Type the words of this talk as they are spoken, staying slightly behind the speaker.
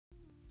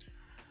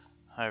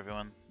Hi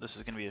everyone, this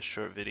is going to be a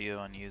short video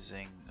on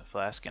using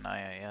Flask and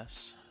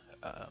IIS.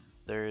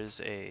 There is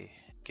a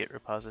Git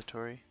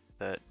repository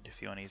that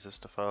if you want to use this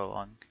to follow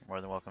along, you're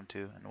more than welcome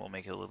to, and we'll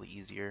make it a little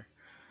easier.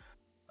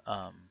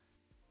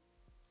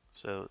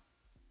 So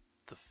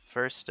the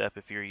first step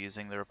if you're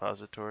using the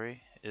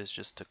repository is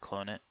just to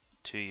clone it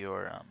to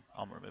your,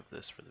 I'll remove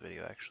this for the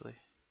video actually.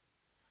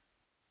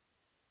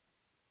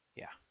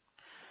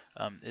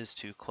 Is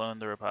to clone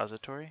the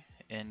repository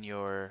in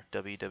your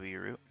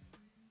www root.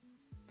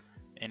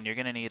 And you're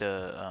going to need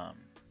a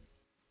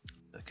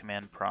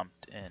command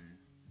prompt in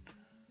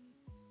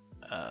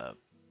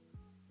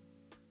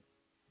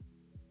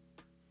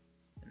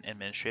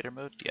administrator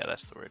mode. Yeah,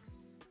 that's the word.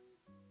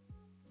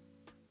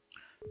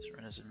 So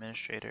run as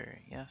administrator,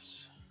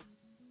 yes.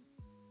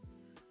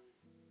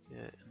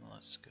 Git, and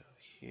let's go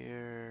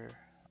here.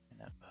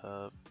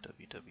 Pub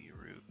www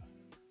root.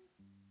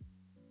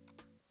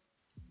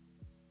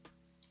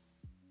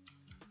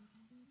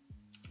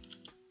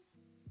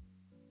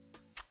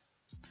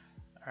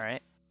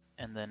 Alright,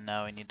 and then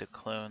now we need to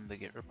clone the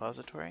Git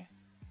repository.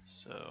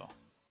 So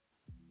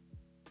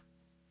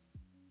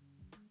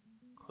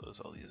close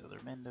all these other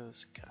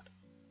windows. Got it.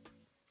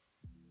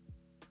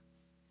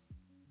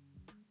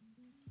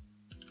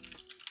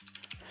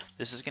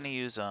 This is going to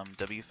use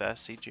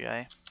wfast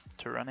CGI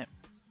to run it.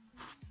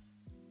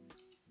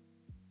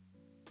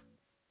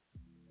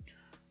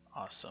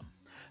 Awesome.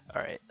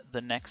 Alright,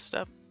 the next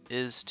step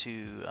is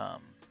to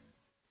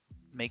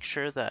make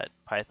sure that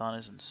Python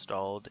is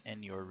installed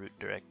in your root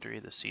directory,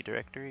 the C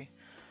directory.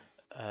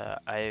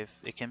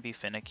 It can be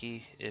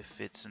finicky if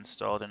it's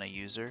installed in a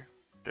user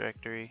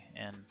directory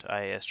and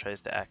IIS tries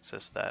to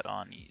access that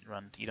on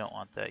run. You don't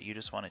want that. You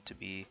just want it to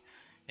be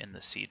in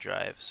the C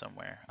drive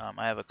somewhere.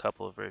 I have a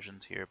couple of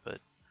versions here,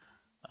 but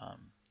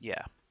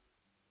yeah.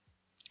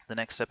 The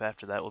next step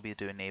after that will be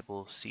to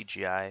enable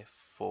CGI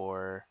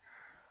for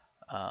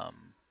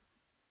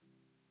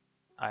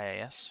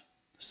IIS.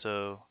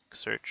 So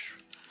search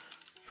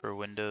for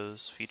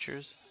Windows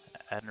features,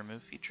 add and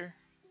remove feature.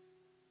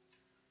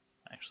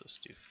 Actually, let's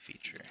do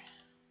feature.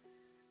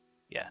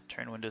 Yeah,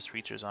 turn Windows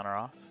features on or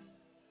off.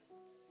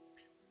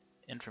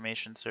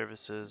 Information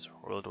services,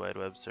 World Wide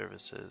Web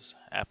services,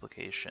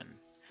 application,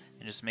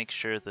 and just make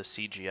sure the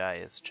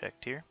CGI is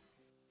checked here.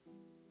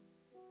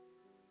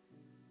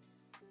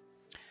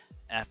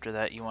 After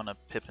that, you want to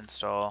pip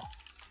install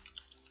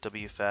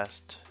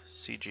wfast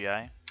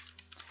CGI.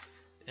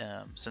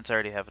 Since I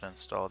already have it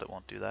installed, it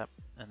won't do that.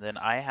 And then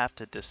I have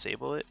to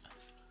disable it.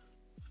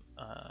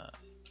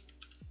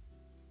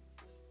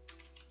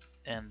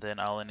 And then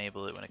I'll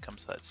enable it when it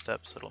comes to that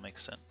step, so it'll make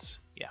sense.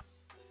 Yeah.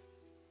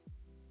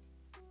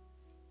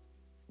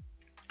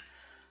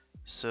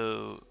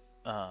 So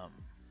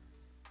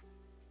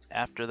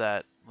after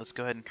that, let's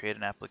go ahead and create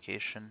an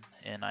application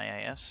in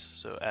IIS.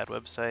 So add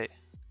website,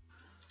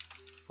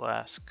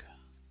 Flask,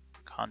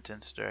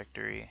 contents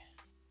directory,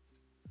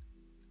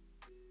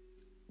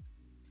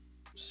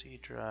 C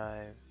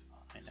drive,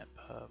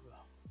 inetpub.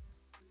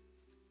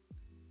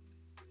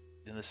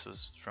 And this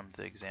was from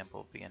the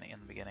example in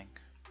the beginning.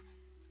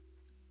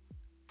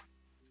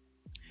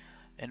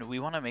 And we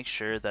want to make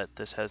sure that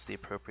this has the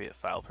appropriate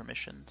file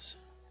permissions.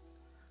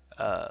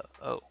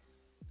 Uh-oh,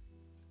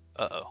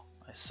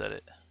 I set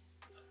it.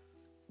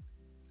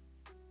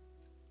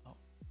 Oh,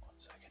 1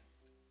 second.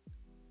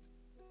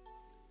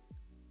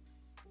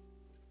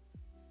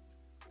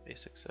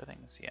 Basic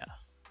settings, yeah.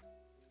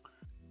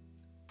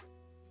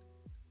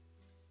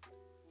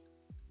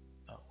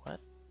 Oh, what?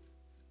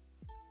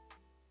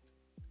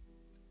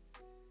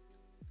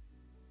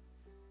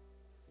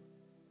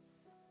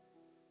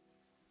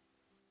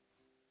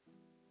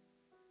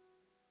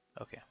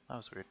 Okay, that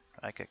was weird.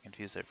 I got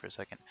confused there for a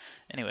second.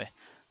 Anyway,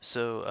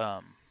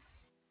 so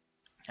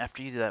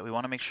after you do that, we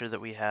want to make sure that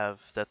we have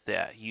that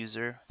the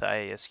user, the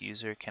IIS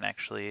user, can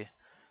actually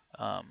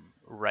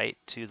write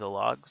to the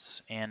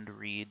logs and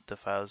read the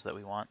files that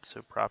we want.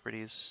 So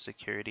properties,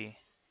 security.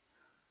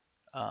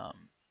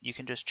 You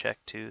can just check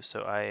too.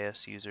 So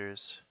IIS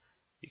users,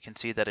 you can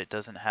see that it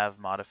doesn't have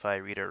modify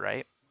read or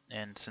write.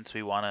 And since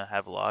we want to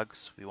have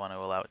logs, we want to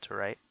allow it to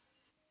write.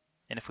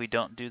 And if we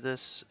don't do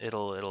this,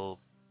 it'll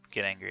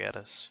get angry at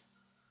us.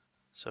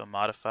 So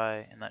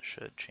modify, and that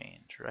should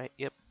change, right?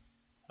 Yep.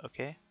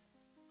 Okay.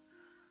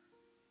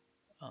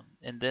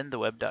 And then the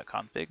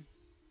web.config.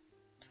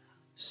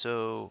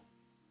 So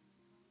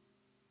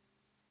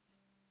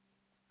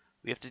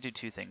we have to do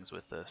two things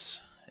with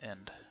this,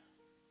 and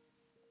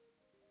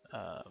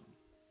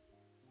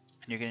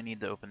you're going to need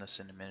to open this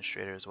in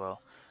administrator as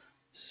well.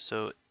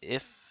 So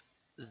if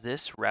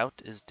this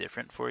route is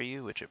different for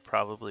you, which it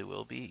probably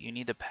will be, you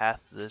need to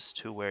path this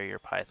to where your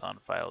Python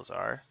files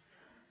are.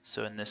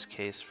 So in this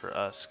case for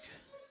us,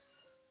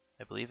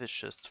 I believe it's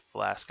just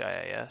Flask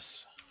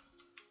IIS.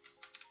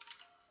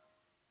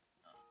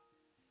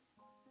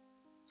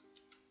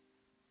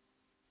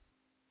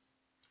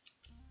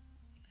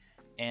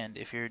 And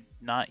if you're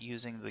not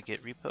using the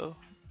Git repo,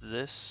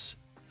 this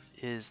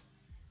is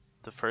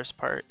the first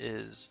part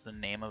is the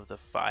name of the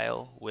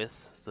file with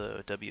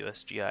the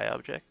WSGI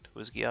object,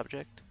 WSGI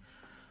object.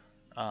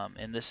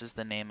 and this is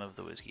the name of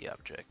the WSGI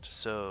object.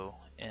 So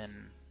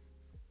in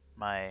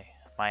my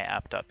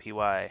app.py,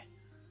 I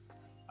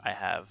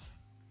have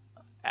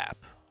app,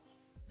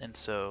 and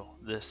so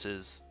this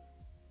is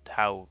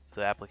how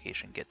the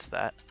application gets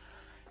that.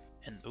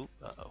 And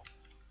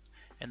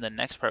and the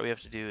next part we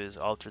have to do is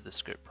alter the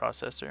script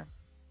processor.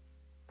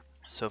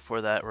 So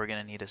for that, we're going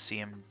to need a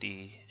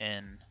CMD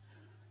in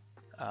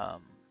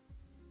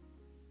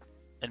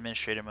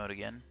administrator mode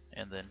again,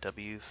 and then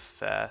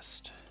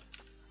wfast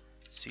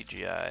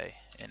CGI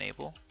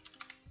enable.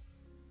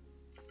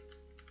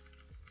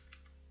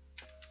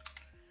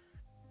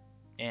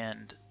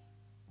 And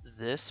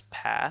this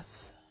path,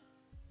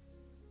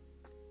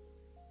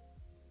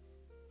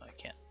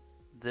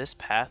 this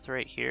path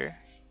right here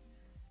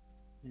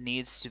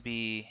needs to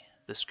be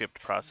the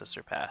script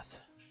processor path.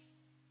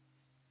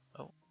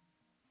 Oh,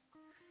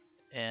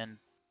 and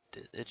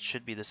it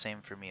should be the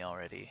same for me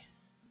already,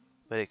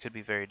 but it could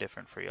be very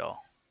different for y'all.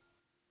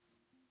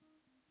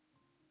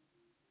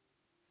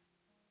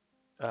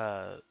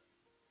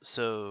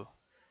 So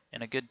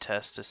in a good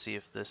test to see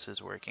if this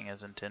is working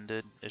as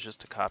intended is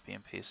just to copy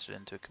and paste it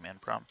into a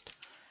command prompt.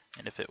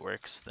 And if it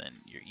works, then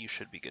you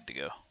should be good to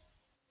go.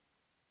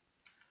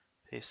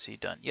 Paste C,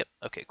 done. Yep,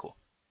 okay, cool.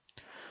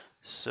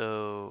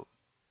 So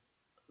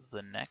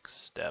the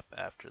next step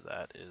after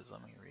that is,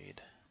 let me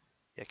read.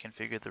 Yeah,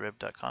 configure the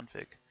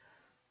rib.config.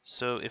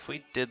 So if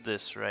we did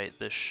this right,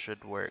 this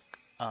should work.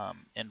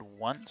 And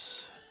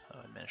once,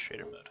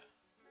 administrator mode.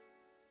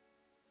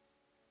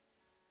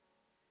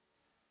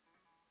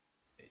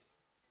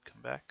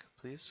 Come back,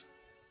 please.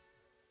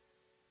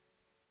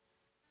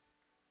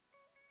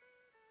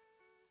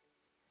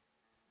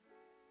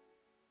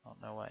 I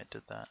don't know why I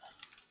did that.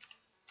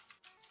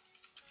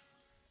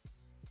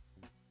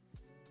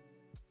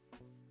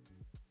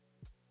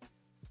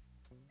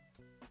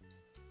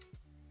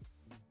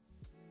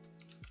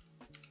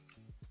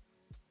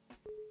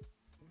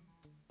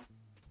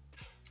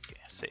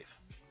 Okay, save.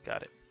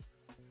 Got it.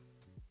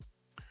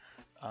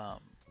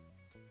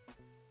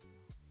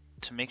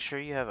 To make sure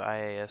you have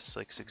IIS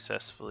like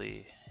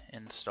successfully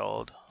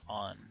installed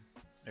on,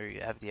 or you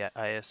have the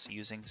IIS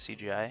using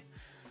CGI,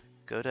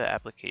 go to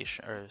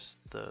application or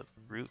the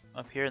root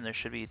up here, and there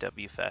should be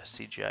wfast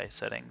CGI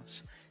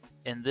settings.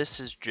 And this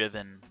is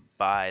driven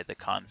by the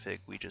config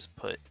we just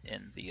put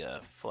in the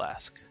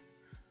Flask.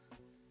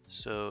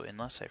 So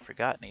unless I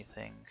forgot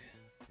anything,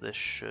 this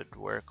should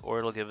work, or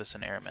it'll give us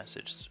an error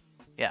message.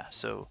 Yeah,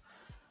 so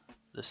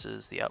this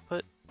is the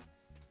output.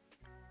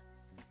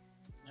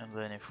 And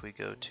then if we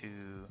go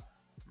to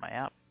my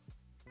app,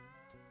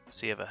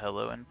 so you have a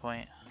hello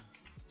endpoint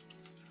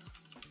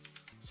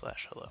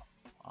 /hello.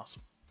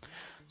 Awesome.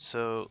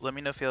 So let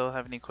me know if y'all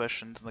have any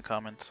questions in the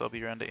comments. I'll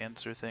be around to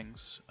answer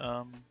things.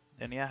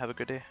 And yeah, have a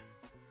good day.